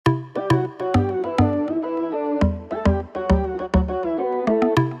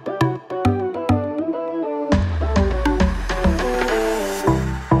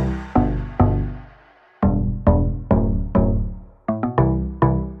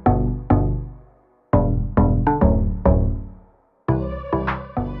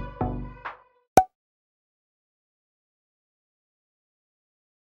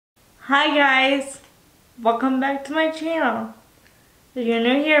Hi guys, welcome back to my channel. If you're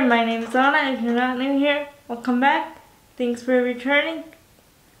new here, my name is Anna. If you're not new here, welcome back. Thanks for returning.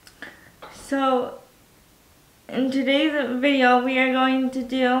 So, in today's video, we are going to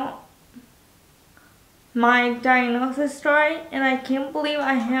do my diagnosis story, and I can't believe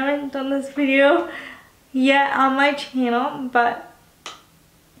I haven't done this video yet on my channel, but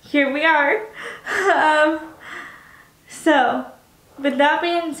here we are. So, with that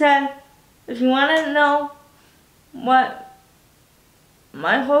being said, if you want to know what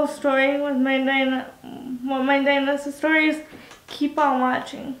my whole story with what my diagnosis story is, keep on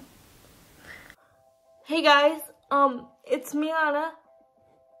watching. Hey guys, it's me, Anna.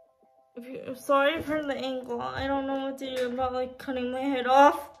 Sorry for the angle. I don't know what to do about like cutting my head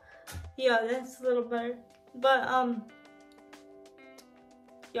off. Yeah, that's a little better. But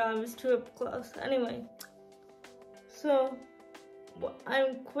yeah, I was too up close. Anyway, so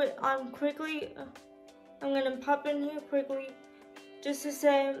I'm gonna pop in here quickly just to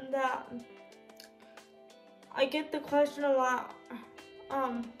say that I get the question a lot,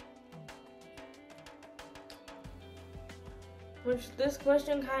 which this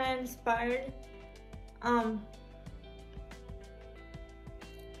question kind of inspired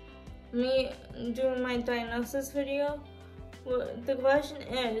me doing my diagnosis video. The question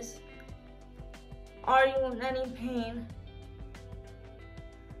is, are you in any pain?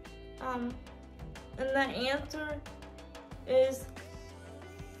 And the answer is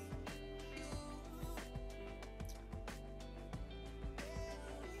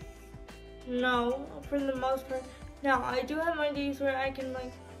no, for the most part. Now, I do have my days where I can,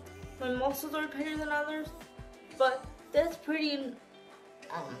 like, my muscles are tighter than others, but that's pretty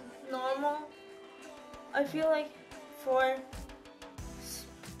normal. I feel like for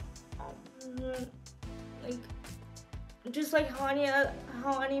like just like how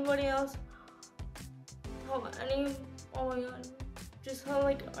anybody else, oh my god, just how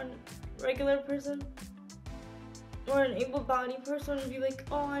like a regular person or an able-bodied person would be like,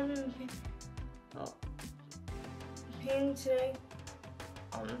 oh, I'm in pain, pain today.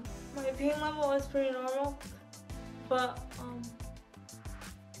 My pain level is pretty normal, but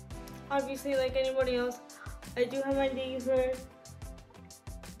obviously, like anybody else, I do have my days where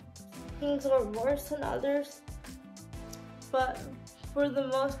things are worse than others. But for the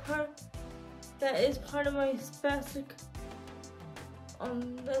most part, that is part of my spastic,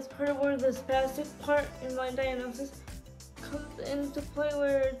 that's part of where the spastic part in my diagnosis comes into play,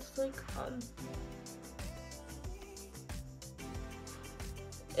 where it's like,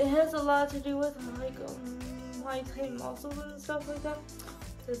 it has a lot to do with like, my tight muscles and stuff like that.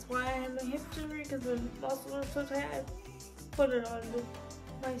 That's why I had my hip surgery, because the muscles are so tight, I put it on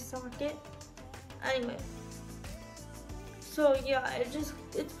my socket. Anyway. So yeah,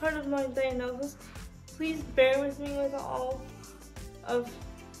 it's part of my diagnosis. Please bear with me with all of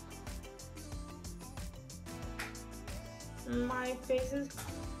my faces.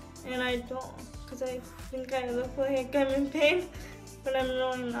 And I don't, because I think I look like I'm in pain, but I'm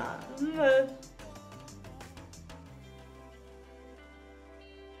really not. But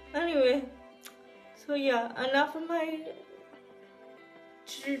anyway, so yeah, enough of my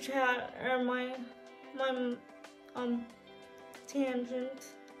chit chat or my tangent.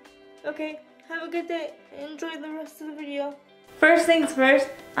 Okay, have a good day. Enjoy the rest of the video. First things first,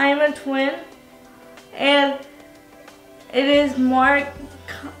 I am a twin, and it is more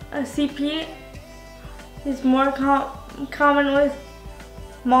CP is more common with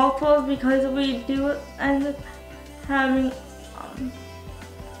multiples, because we do end up having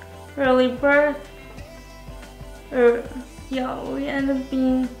early birth, or yeah, we end up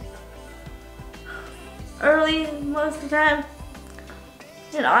being early most of the time.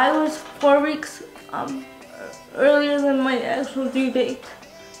 And I was 4 weeks earlier than my actual due date.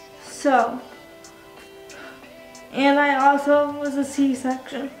 So, and I also was a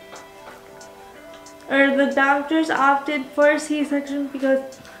C-section. Or the doctors opted for a C-section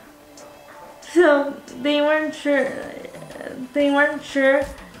because they weren't sure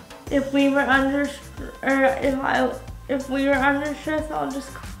if we were under, or if we were under stress. I'll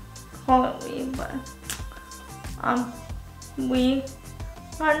just call it we, but we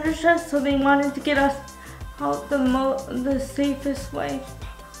under stress, so they wanted to get us out the safest way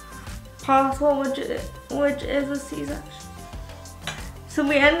possible, which is a C-section. So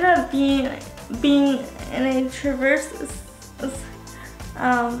we ended up being in a traverse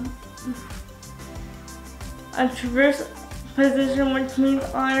position, which means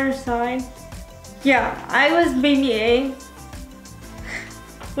on our side. Yeah, I was baby A,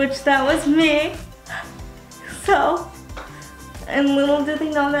 which that was me. So And little did they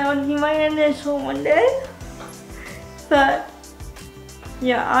know that would be my initial one day. But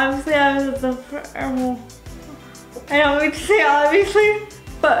yeah, obviously I was the first. Well, I don't mean to say obviously,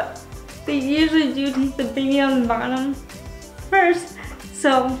 but they usually do take the baby on the bottom first.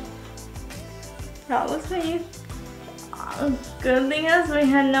 So that was me. Good thing is we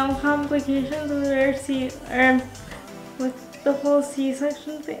had no complications with with the whole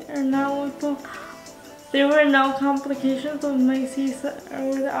C-section thing, or not with the. There were no complications with my C-section, or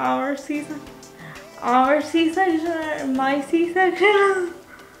with our C-section. Our C-section, or my C-section.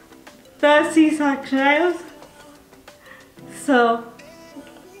 The C-section. I was. So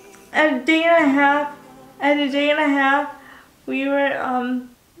at a day and a half, we were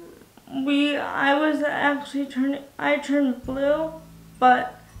I turned blue,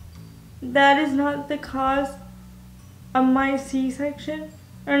 but that is not the cause of my C-section,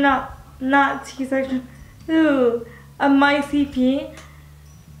 or not C-section, of my CP.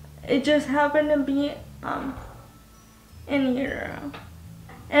 It just happened to be in utero.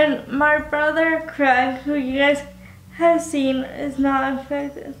 And my brother Craig, who you guys have seen, is not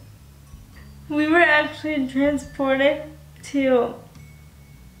affected. We were actually transported to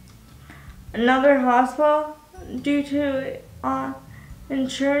another hospital due to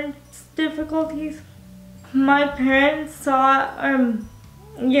insurance difficulties. My parents started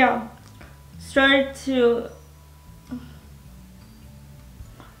to.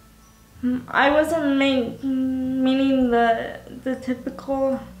 I wasn't meaning the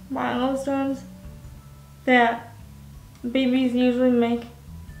typical milestones that babies usually make,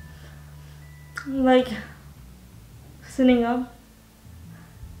 like sitting up,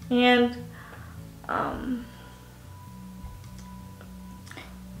 and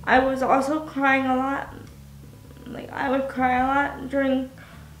I was also crying a lot. Like, I would cry a lot during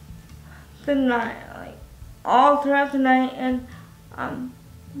the night, like all throughout the night, and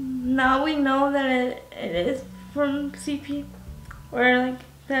now we know that it is from CP, or like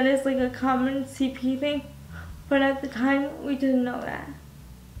that is like a common CP thing, but at the time we didn't know that.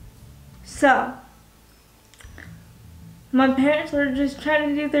 So my parents were just trying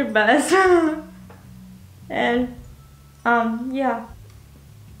to do their best. And yeah,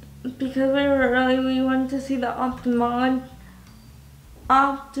 because we were early, we went to see the ophthalmologist.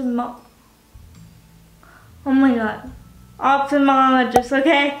 Oh my god, ophthalmologist,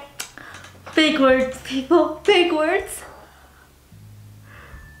 okay? Big words, people, big words.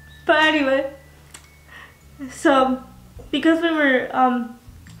 But anyway, so because we were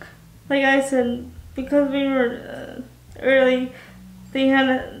like I said, because we were early, they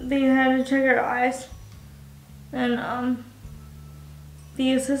had to check our eyes, and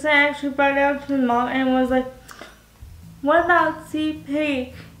the assistant actually brought it out to my mom and was like, "What about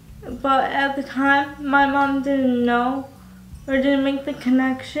CP?" But at the time, my mom didn't know or didn't make the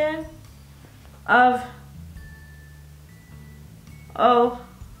connection of, oh,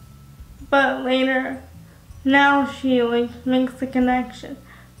 but later, now she like makes the connection,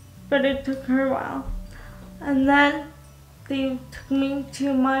 but it took her a while. And then they took me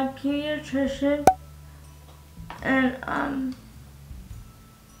to my pediatrician, and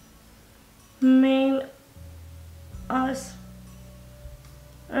made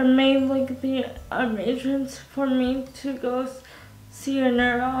like the arrangements for me to go see a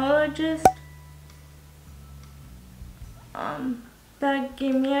neurologist that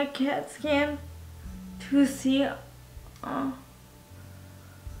gave me a CAT scan to see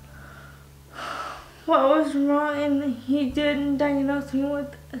what was wrong, and he did diagnose me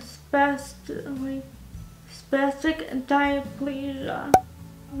with a spastic diplegia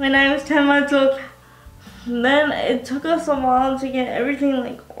when I was 10 months old. Then it took us a while to get everything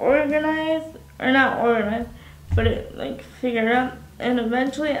like organized, or not organized, but it like figured out. And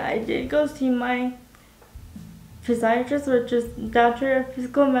eventually I did go see my physiatrist, which is doctor of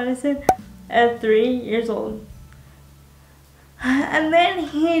physical medicine, at 3 years old. And then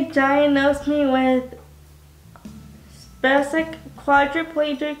he diagnosed me with Spastic,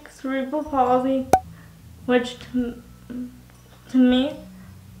 Quadriplegic, Cerebral Palsy, which to me,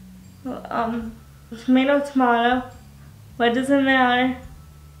 tomato, what does it matter?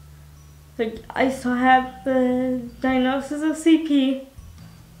 Like, I still have the diagnosis of CP.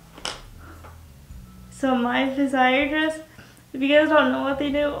 So my physiatrist, if you guys don't know what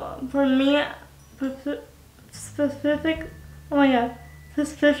they do, for me, specifically,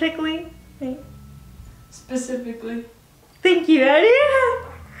 thank you, Eddie.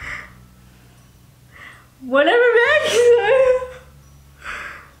 Whatever, man.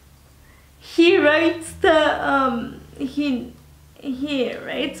 He writes he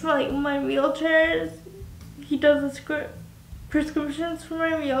writes like my wheelchairs. He does the script prescriptions for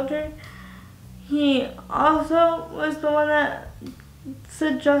my realtor. He also was the one that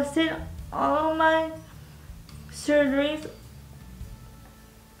suggested all of my surgeries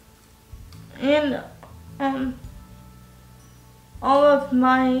and all of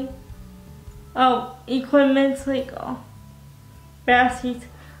my equipment, like bath seats.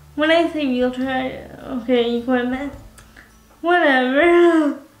 When I say realtor, okay, equipment,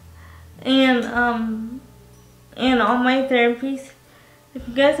 whatever. And all my therapies. If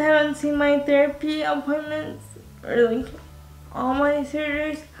you guys haven't seen my therapy appointments or like all my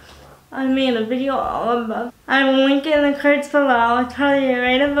surgeries, I made a video all about. I will link it in the cards below. I'll tell you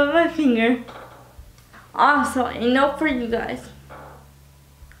right above my finger. Also, a note for you guys.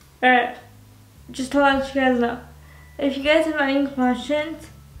 Alright, just to let you guys know. If you guys have any questions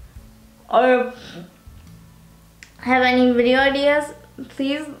or have any video ideas,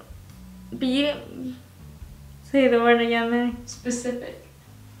 please say the word again, Mary. Specific.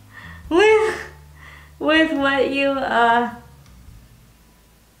 With what you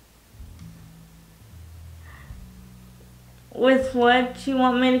with what you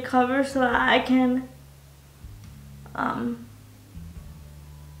want me to cover, so that I can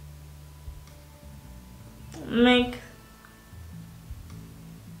make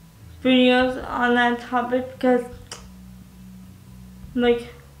videos on that topic, because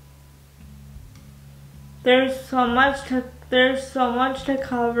like there's so much to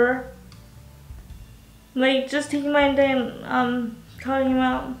cover. Like, just taking my day talking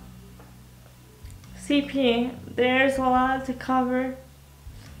about CP, there's a lot to cover.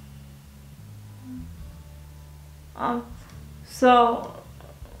 So,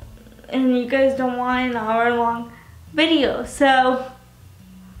 and you guys don't want an hour-long video, so,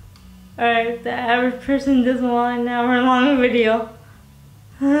 or the average person doesn't want an hour-long video.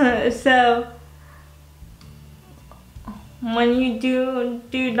 So, when you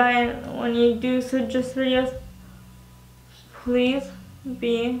when you do suggest videos, please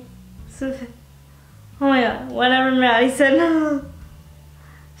be specific. Oh my god, whatever Maddie said.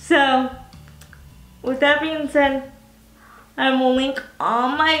 So, with that being said, I will link all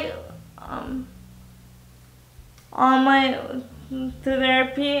my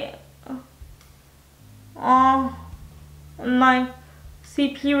therapy, all my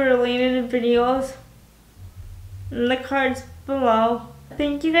CP related videos in the cards below.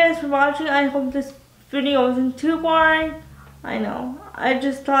 Thank you guys for watching. I hope this video wasn't too boring. I know. I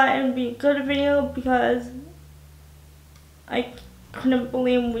just thought it would be a good video because I couldn't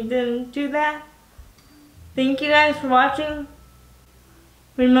believe we didn't do that. Thank you guys for watching.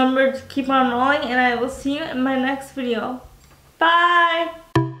 Remember to keep on rolling, and I will see you in my next video. Bye!